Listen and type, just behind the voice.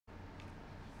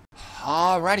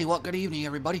Alrighty, well, good evening,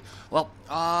 everybody. Well,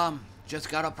 just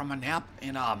got up from a nap,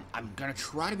 and I'm gonna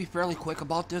try to be fairly quick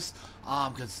about this,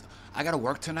 because I gotta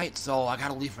work tonight, so I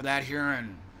gotta leave for that here,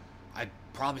 and I'd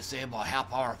probably say about a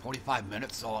half hour, 45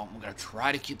 minutes, so I'm gonna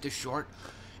try to keep this short.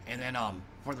 And then,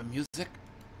 for the music,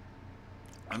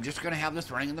 I'm just gonna have this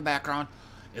running in the background.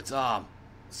 It's,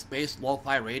 Space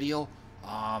Lo-Fi Radio,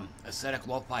 aesthetic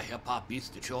lo-fi hip-hop beats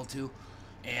to chill to,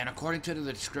 and according to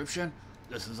the description,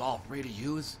 this is all free to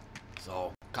use.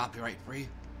 So, copyright free.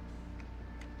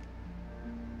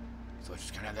 So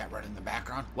just kind of have that right in the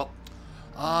background. Well,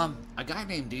 a guy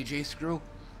named DJ Screw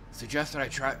suggested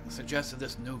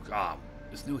this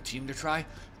new team to try,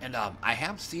 and I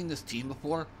have seen this team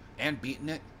before and beaten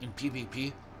it in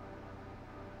PvP.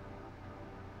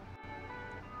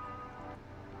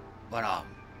 But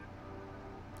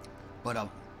nope.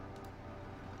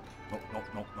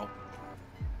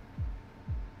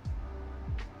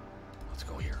 Let's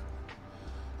go here.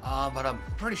 But I'm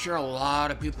pretty sure a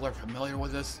lot of people are familiar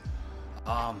with this.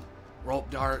 Rope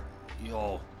Dart,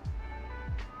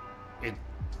 it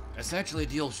essentially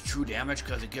deals true damage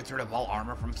because it gets rid of all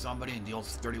armor from somebody and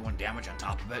deals 31 damage on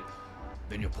top of it.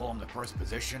 Then you pull them to first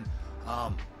position.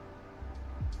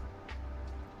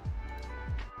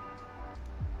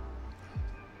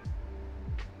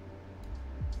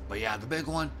 But yeah, the big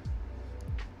one,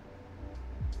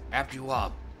 after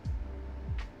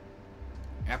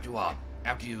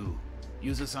you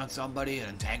use this on somebody, it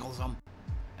entangles them,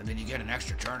 and then you get an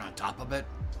extra turn on top of it.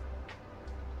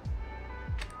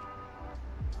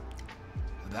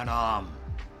 And then,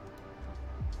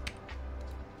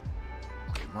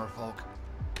 okay, Merfolk,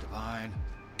 Divine.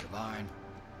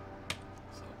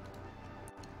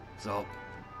 So,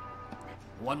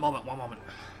 one moment.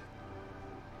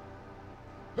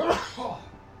 Oh,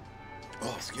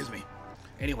 excuse me.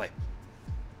 Anyway,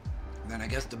 then I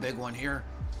guess the big one here,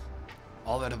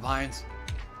 all the Divines,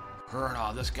 her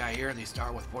and this guy here, they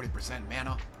start with 40%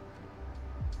 mana.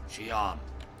 She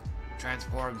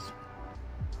transforms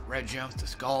red gems to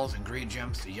skulls and green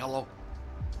gems to yellow.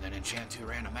 Then enchant 2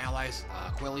 random allies,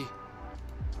 Quilly.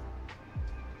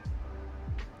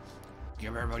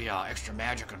 Give everybody extra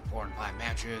magic on 4 and 5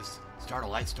 matches. Start a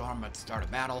light storm at the start of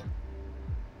battle.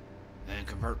 Then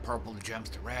convert purple to gems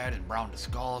to red and brown to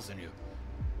skulls, and you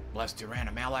bless 2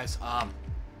 random allies.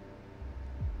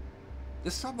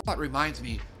 This somewhat reminds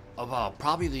me of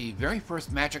probably the very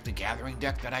first Magic the Gathering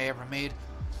deck that I ever made.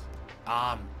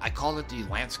 I called it the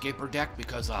Landscaper deck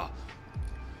because,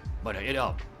 but it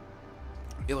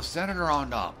was centered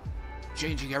around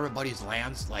changing everybody's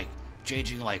lands, like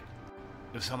changing, like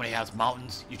if somebody has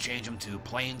mountains, you change them to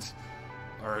plains,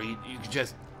 or you could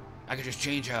just, I could just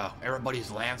change everybody's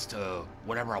lands to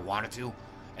whatever I wanted to,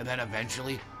 and then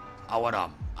eventually I would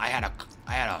I had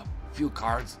a few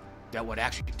cards that would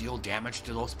actually deal damage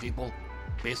to those people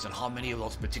based on how many of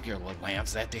those particular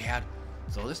lands that they had.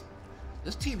 So this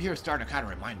team here is starting to kind of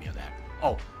remind me of that.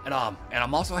 Oh, and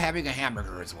I'm also having a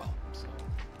hamburger as well. So.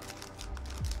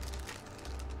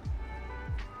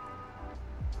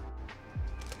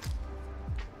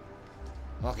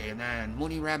 Okay, and then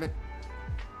Mooney Rabbit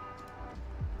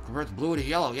converts blue to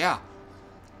yellow. Yeah,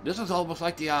 this is almost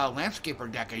like the Landscaper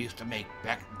deck I used to make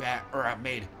I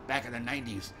made back in the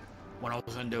 90s when I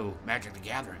was into Magic the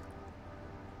Gathering.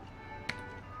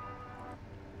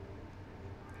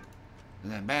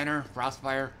 And then Banner,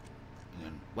 Frostfire, and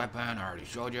then Weapon, I already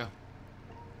showed you.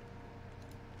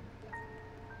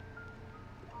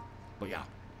 But yeah.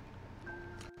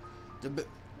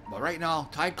 But right now,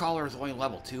 Tidecaller is only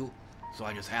level 2, so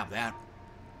I just have that.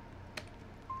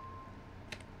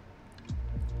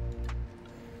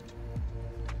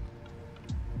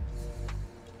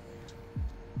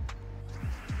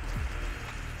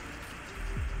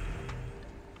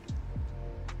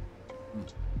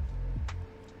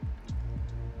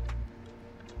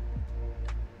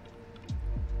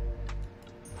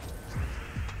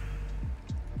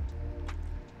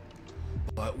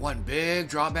 But one big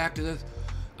drawback to this,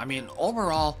 I mean,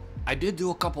 overall, I did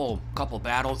do a couple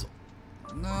battles.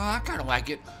 No, I kind of like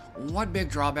it. One big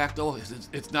drawback, though, is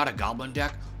it's not a goblin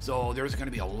deck, so there's going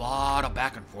to be a lot of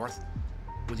back and forth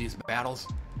with these battles.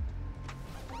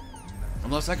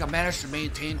 Unless I can manage to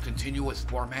maintain continuous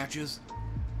 4 matches,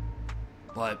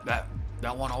 but that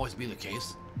won't always be the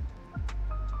case.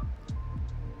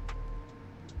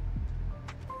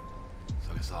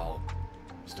 So I guess I'll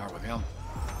start with him.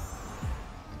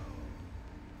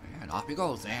 And off he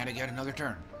goes, and I get another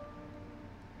turn.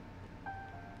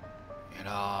 And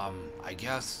I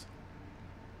guess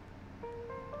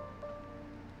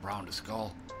brown to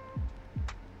skull,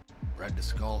 red to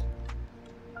skull.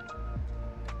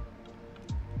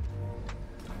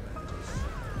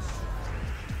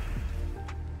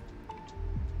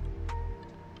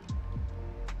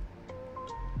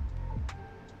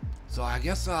 So I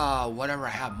guess whatever I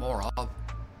have more of.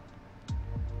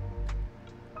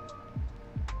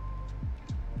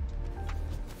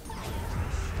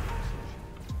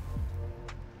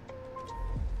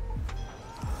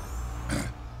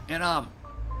 And I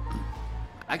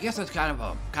guess that's kind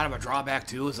of a drawback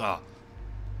too. Is I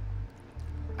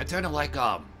tend to like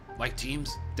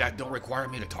teams that don't require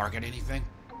me to target anything.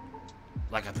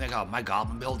 Like I think my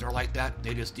goblin builds are like that.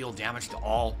 They just deal damage to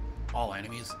all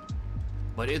enemies.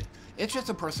 But it's just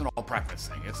a personal preference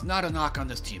thing. It's not a knock on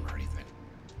this team or anything.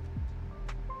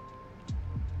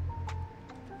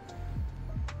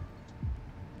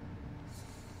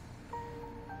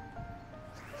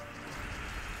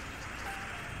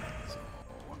 So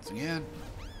once again.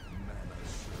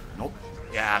 Nope.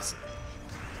 Yes.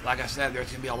 Like I said,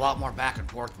 there's gonna be a lot more back and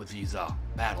forth with these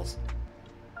battles.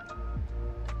 If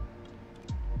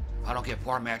I don't get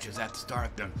 4 matches at the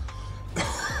start, then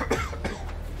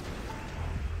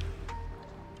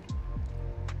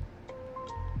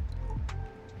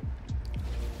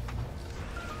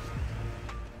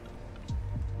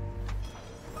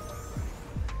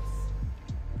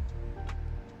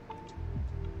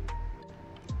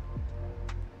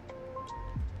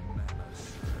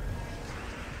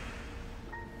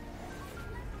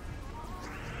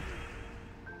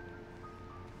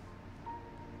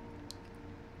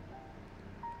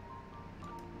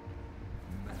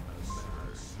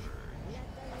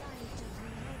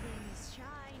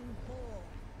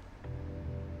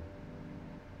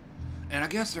and I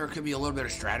guess there could be a little bit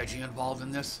of strategy involved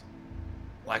in this.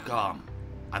 Like, I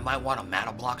might want to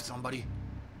mana block somebody.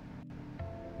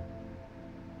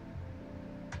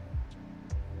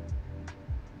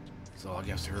 So I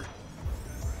guess her.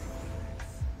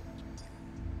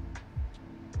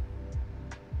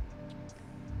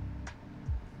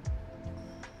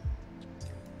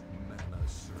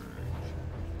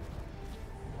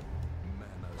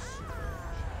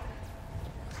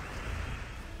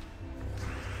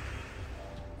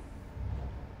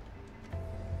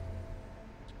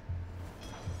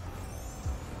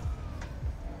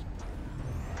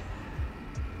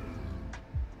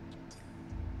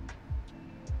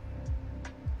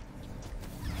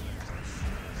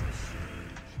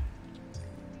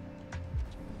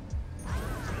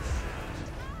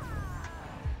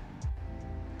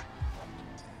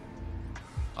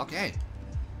 Okay.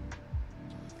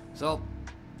 So,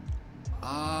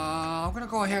 I'm gonna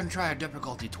go ahead and try a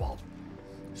difficulty 12.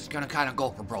 Just gonna kind of go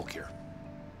for broke here.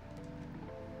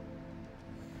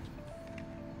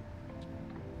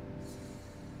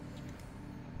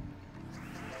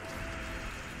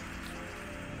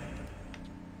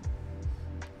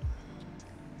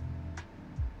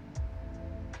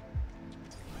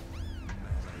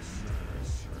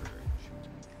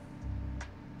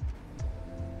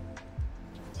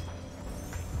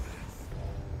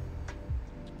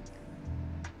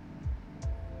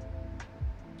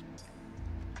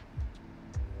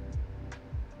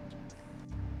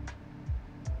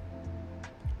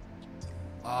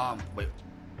 Wait.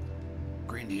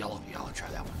 Green to yellow. Yeah, I'll try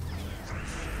that one.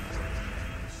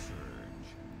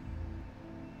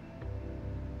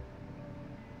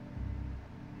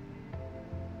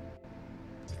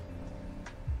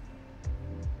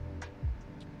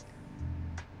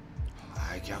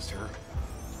 I guess her.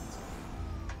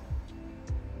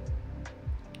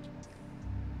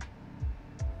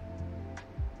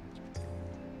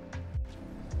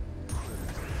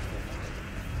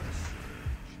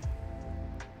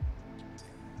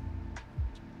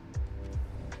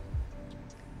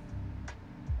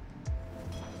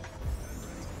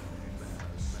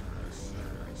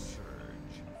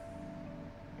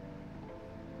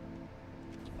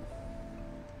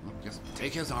 Just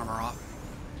take his armor off.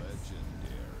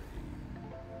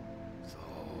 So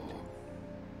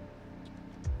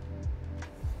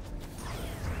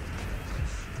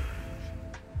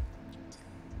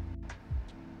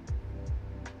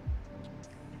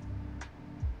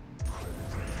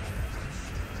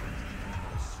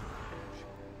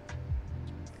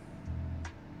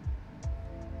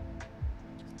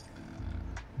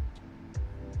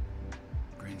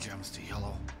green gems to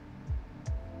yellow.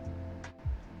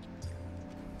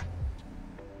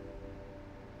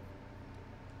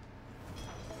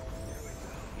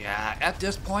 Yeah, at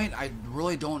this point, I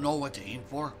really don't know what to aim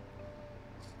for.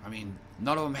 I mean,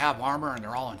 none of them have armor and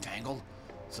they're all entangled.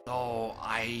 So,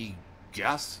 I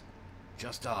guess,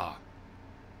 just,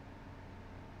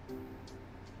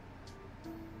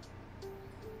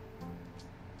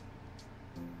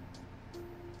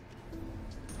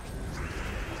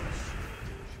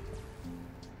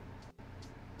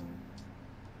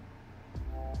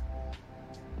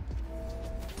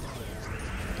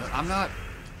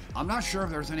 I'm not sure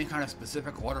if there's any kind of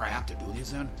specific order I have to do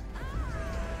these in. And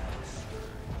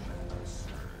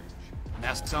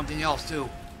that's something else too.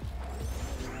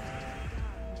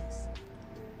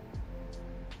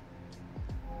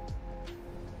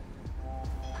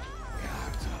 Yeah,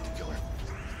 it's enough to kill her.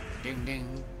 Ding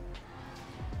ding.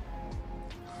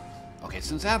 Okay,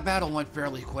 since that battle went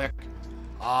fairly quick,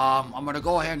 I'm gonna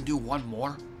go ahead and do one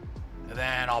more, and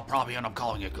then I'll probably end up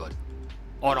calling it good.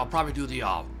 Oh, and I'll probably do the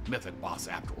mythic boss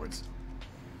afterwards.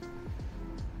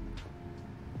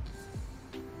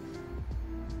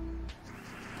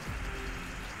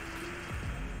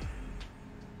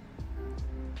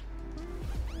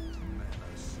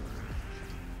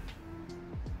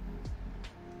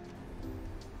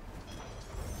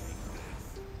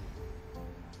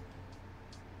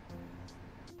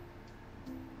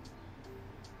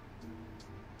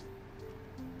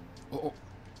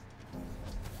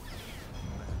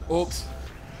 Oops.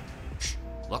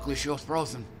 Luckily she was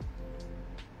frozen.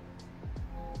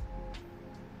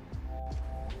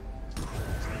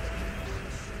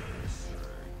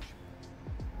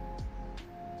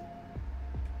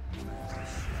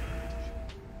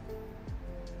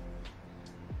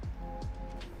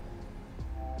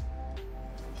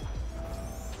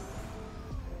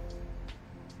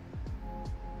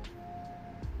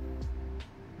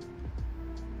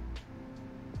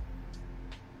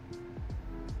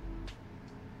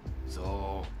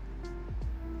 So,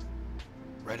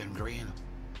 red and green,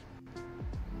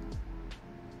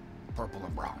 purple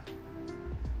and brown.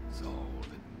 So,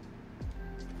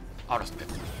 I'll just pick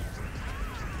them.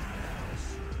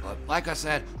 But like I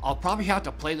said, I'll probably have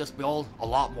to play this build a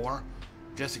lot more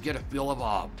just to get a feel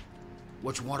of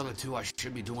which one of the two I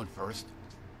should be doing first,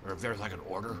 or if there's like an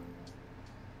order.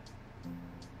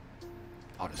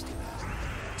 I'll just do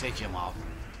that. Take him off.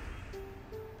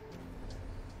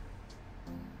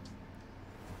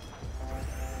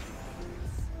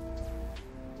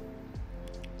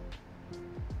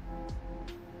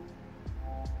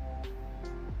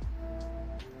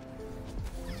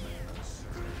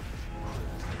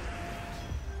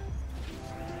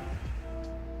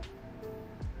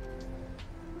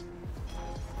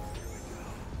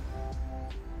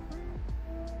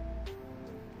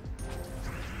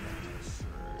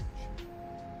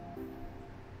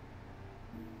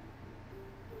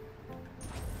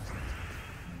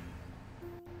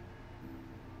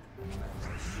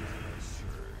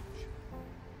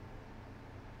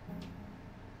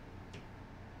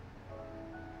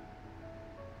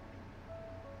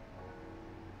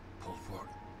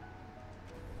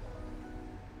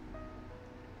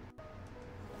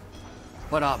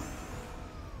 But,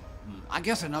 I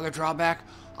guess another drawback,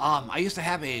 I used to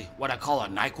have what I call a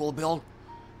NyQuil build,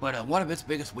 but one of its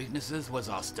biggest weaknesses was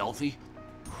stealthy.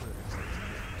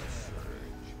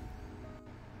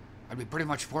 I'd be pretty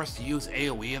much forced to use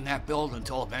AoE in that build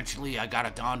until eventually I got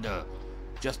it down to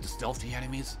just the stealthy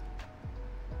enemies.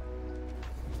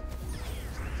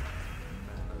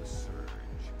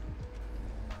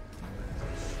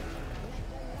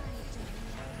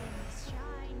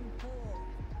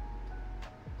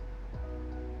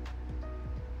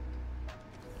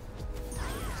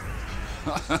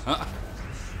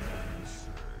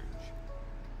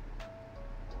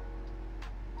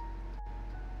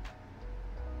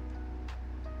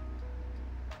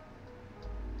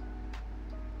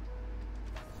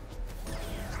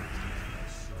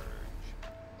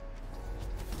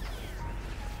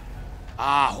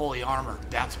 Holy armor,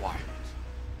 that's why.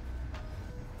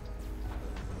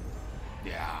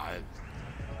 Yeah.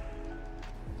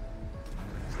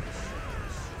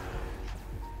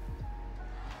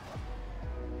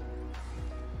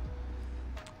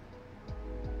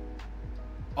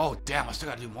 Oh, damn, I still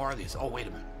gotta do more of these. Oh, wait a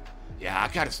minute. Yeah,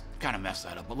 I gotta kind of mess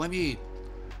that up. But let me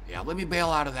bail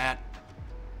out of that.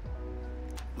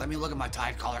 Let me look at my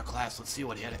Tidecaller class. Let's see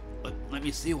what let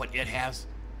me see what it has.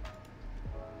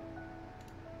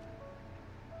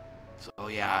 So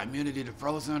yeah, immunity to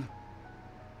frozen.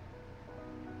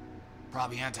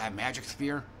 Probably anti-magic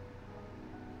sphere.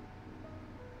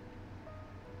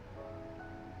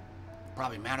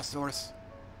 Probably mana source.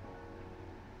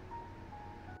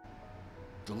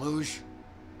 Deluge.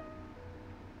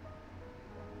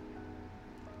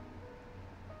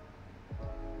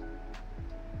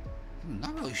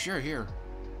 Not really sure here.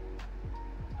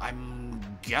 I'm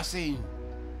guessing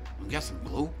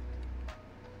blue.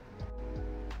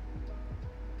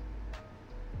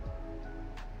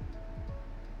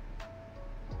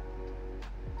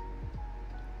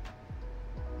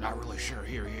 Not really sure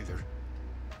here either.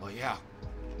 But yeah.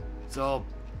 So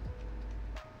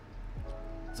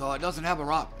it doesn't have a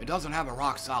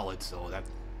rock solid, so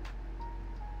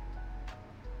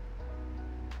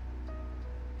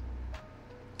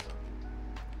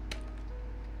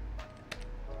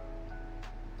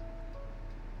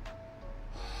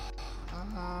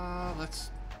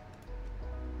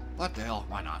What the hell?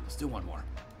 Why not? Let's do one more.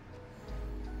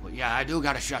 But yeah, I do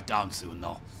gotta shut down soon,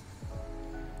 though.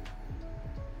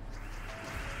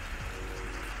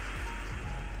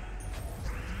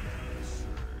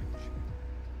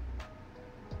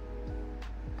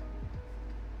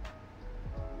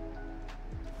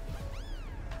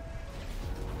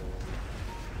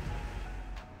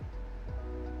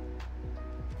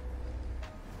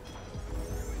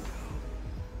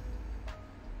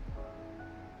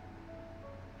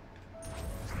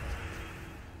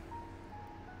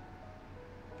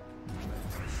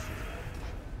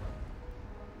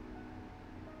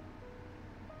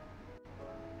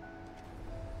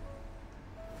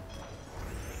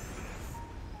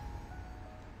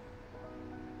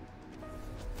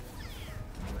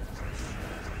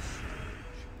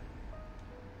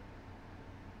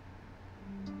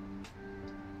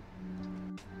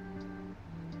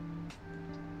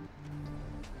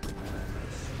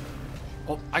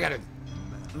 Oh, I gotta...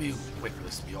 Let me wait for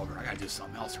this to be over. I gotta do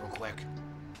something else real quick.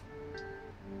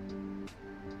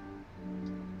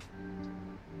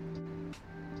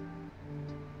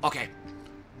 Okay.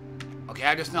 Okay,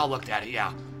 I just now looked at it,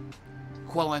 yeah.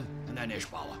 Quillen, and then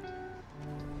Ishbala.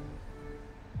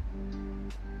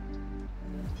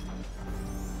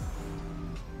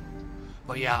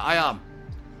 But yeah,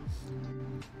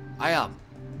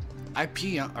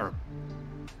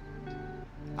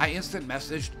 I instant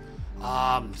messaged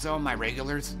some of my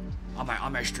regulars on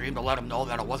my stream to let them know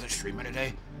that I wasn't streaming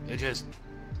today. It just,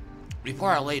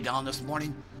 before I laid down this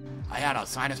morning, I had a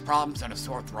sinus problems and a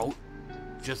sore throat,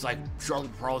 just like shortly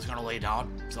before I was gonna lay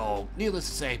down. So needless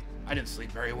to say, I didn't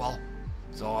sleep very well.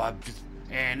 So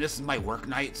and this is my work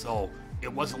night, so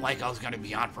it wasn't like I was gonna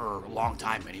be on for a long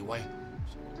time anyway.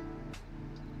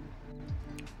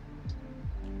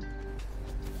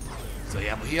 So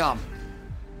yeah,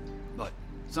 but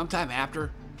sometime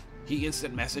after, he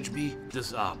instant messaged me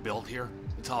this build here.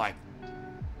 That's how I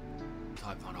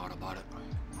found out about it.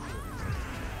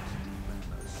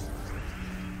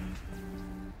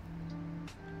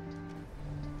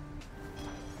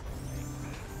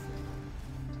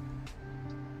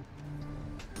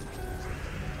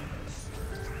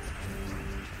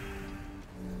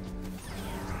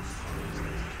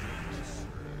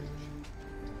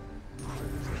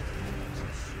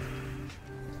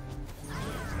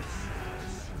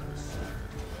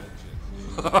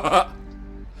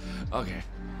 Okay.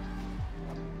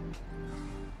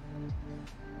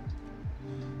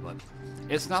 But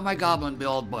it's not my goblin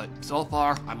build, but so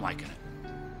far I'm liking it.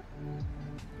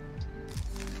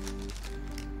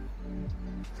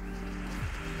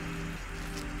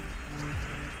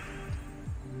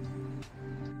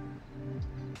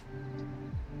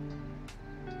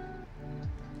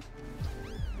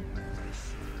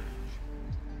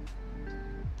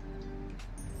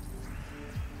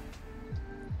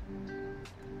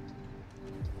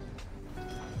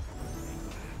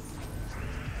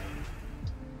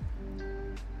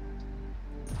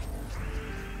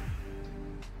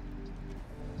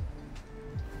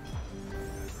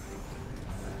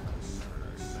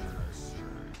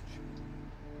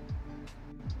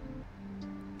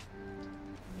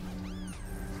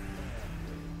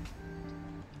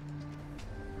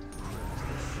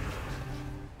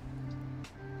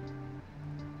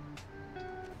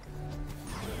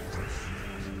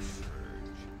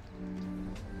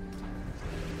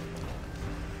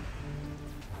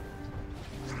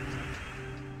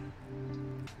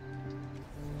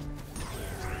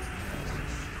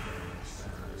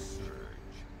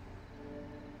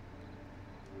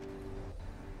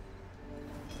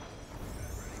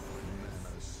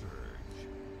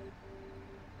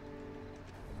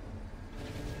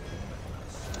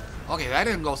 Okay, that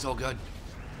didn't go so good.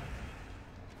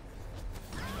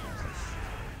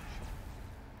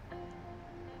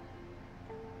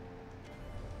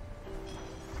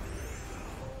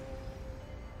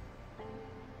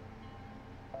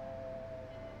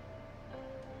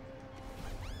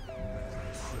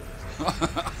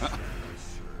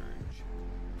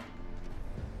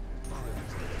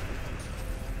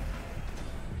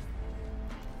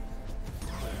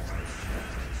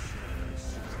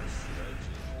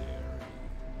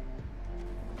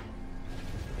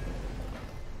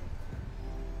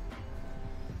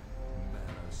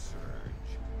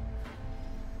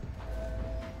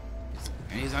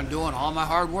 I'm doing all my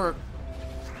hard work.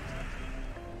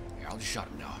 Here, I'll just shut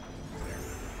him down.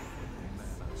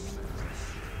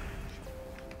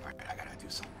 Alright, I gotta do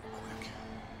something real quick.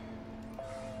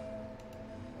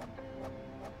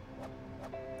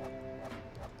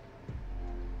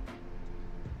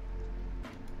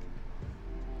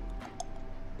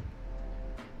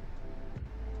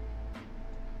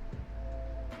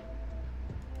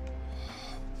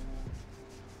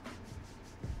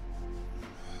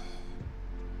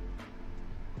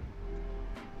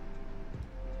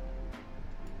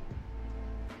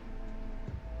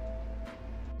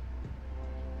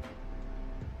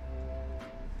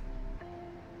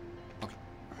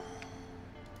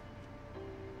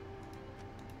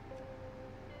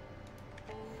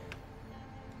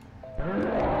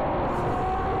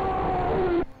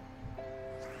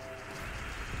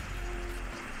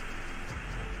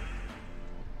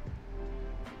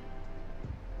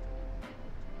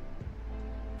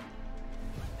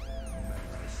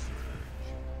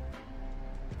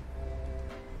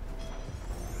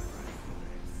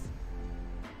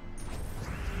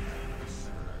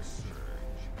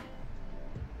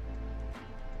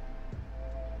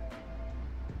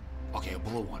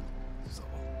 blue one. So.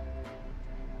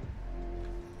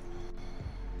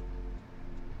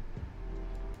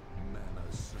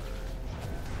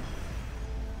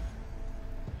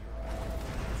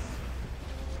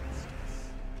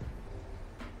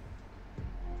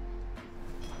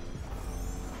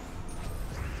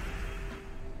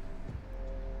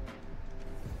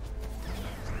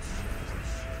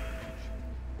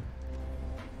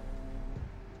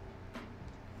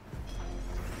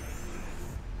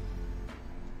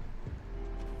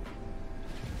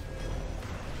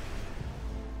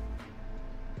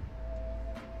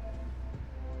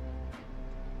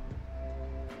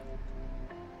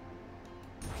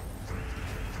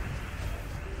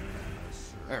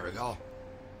 There we go.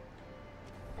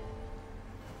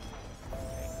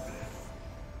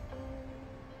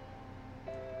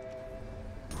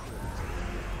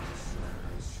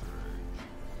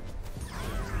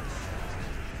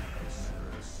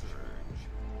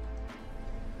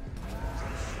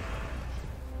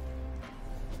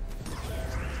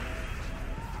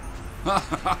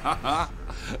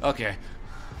 Okay.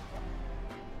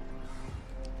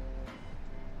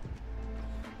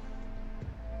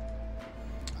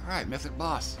 Alright, Mythic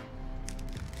Boss.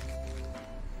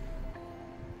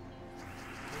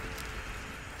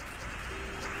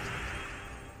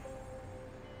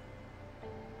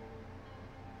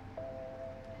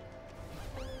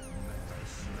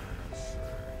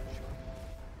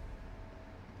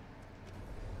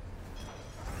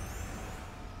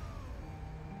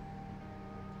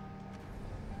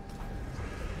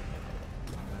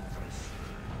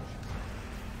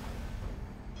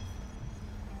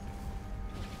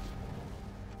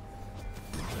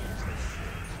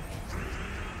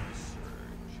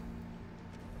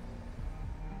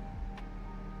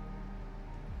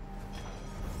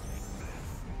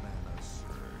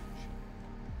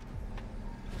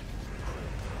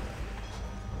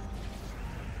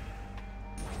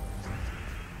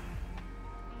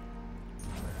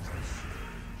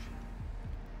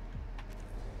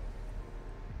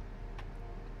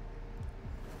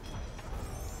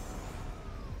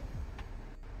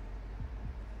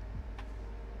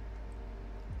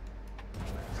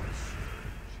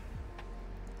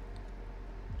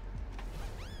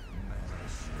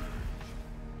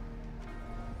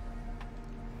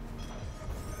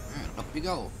 Up we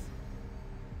go.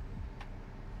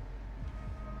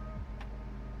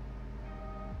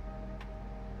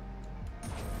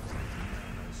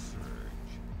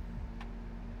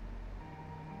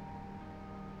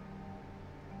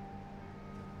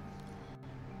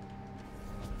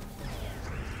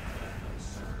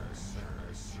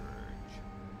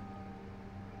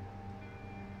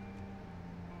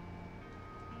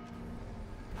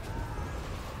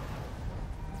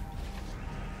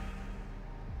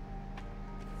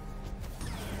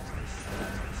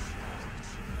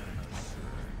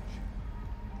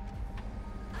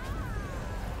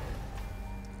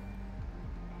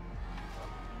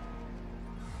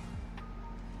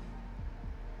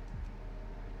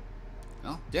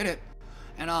 Well, did it.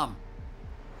 And,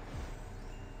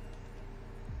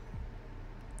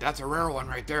 that's a rare one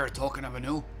right there, a Token of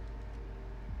Anu.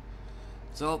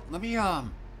 So, let me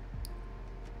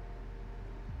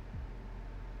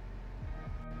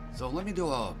do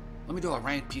a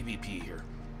ranked PvP here.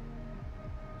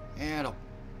 And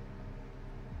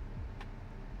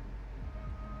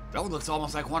that one looks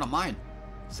almost like one of mine.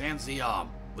 Sans the,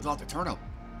 without the turnip.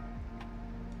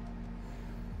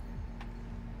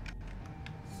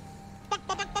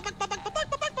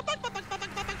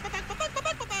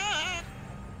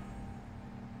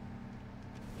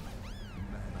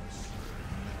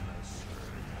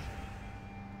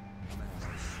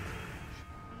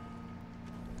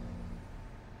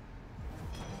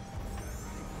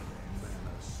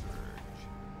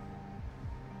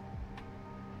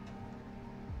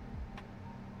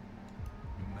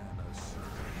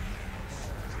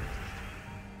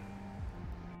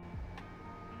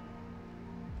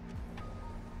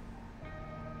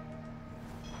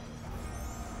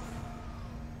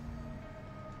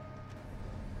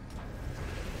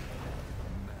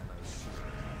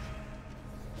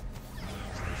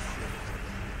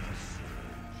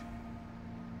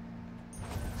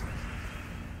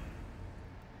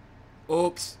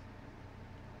 Oops.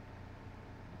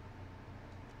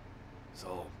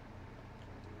 So.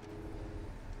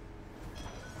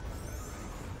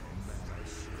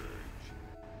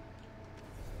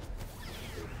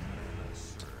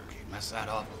 Okay, mess that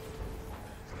up.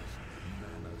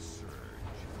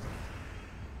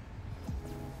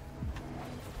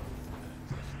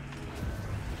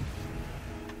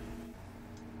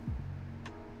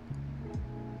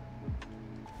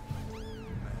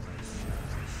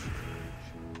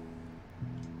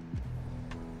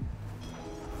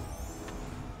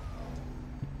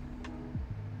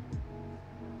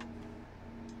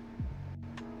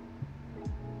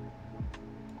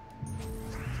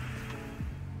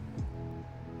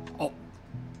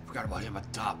 forgot about him at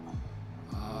the top.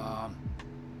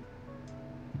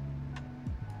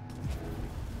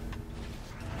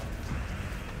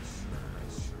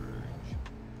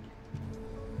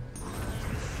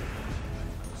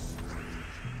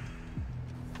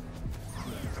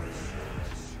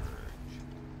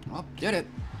 Oh, did it.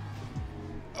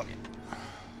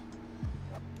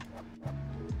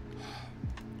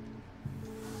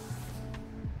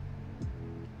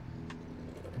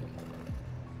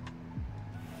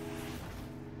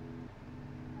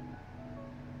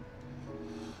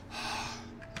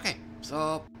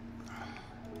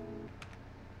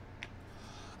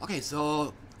 Okay.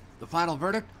 So the final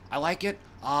verdict, I like it.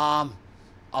 I'll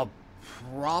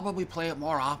probably play it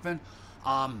more often.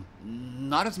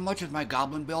 Not as much as my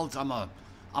goblin builds. I'm a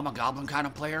goblin kind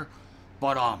of player,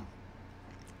 but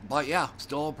yeah,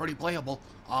 still pretty playable.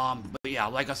 But yeah,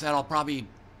 like I said, I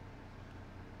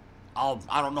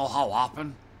don't know how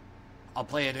often I'll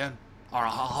play it in, or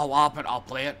how often I'll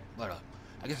play it, but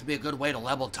I guess it'd be a good way to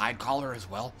level Tidecaller as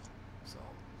well. So,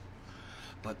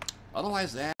 but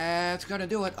otherwise, that's gonna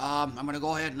do it. I'm gonna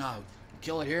go ahead and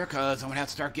kill it here because I'm gonna have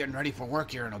to start getting ready for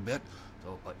work here in a bit.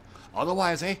 So, but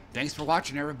otherwise, hey, thanks for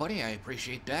watching, everybody. I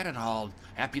appreciate that, and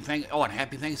happy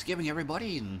Thanksgiving,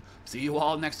 everybody, and see you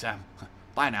all next time.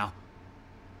 Bye now.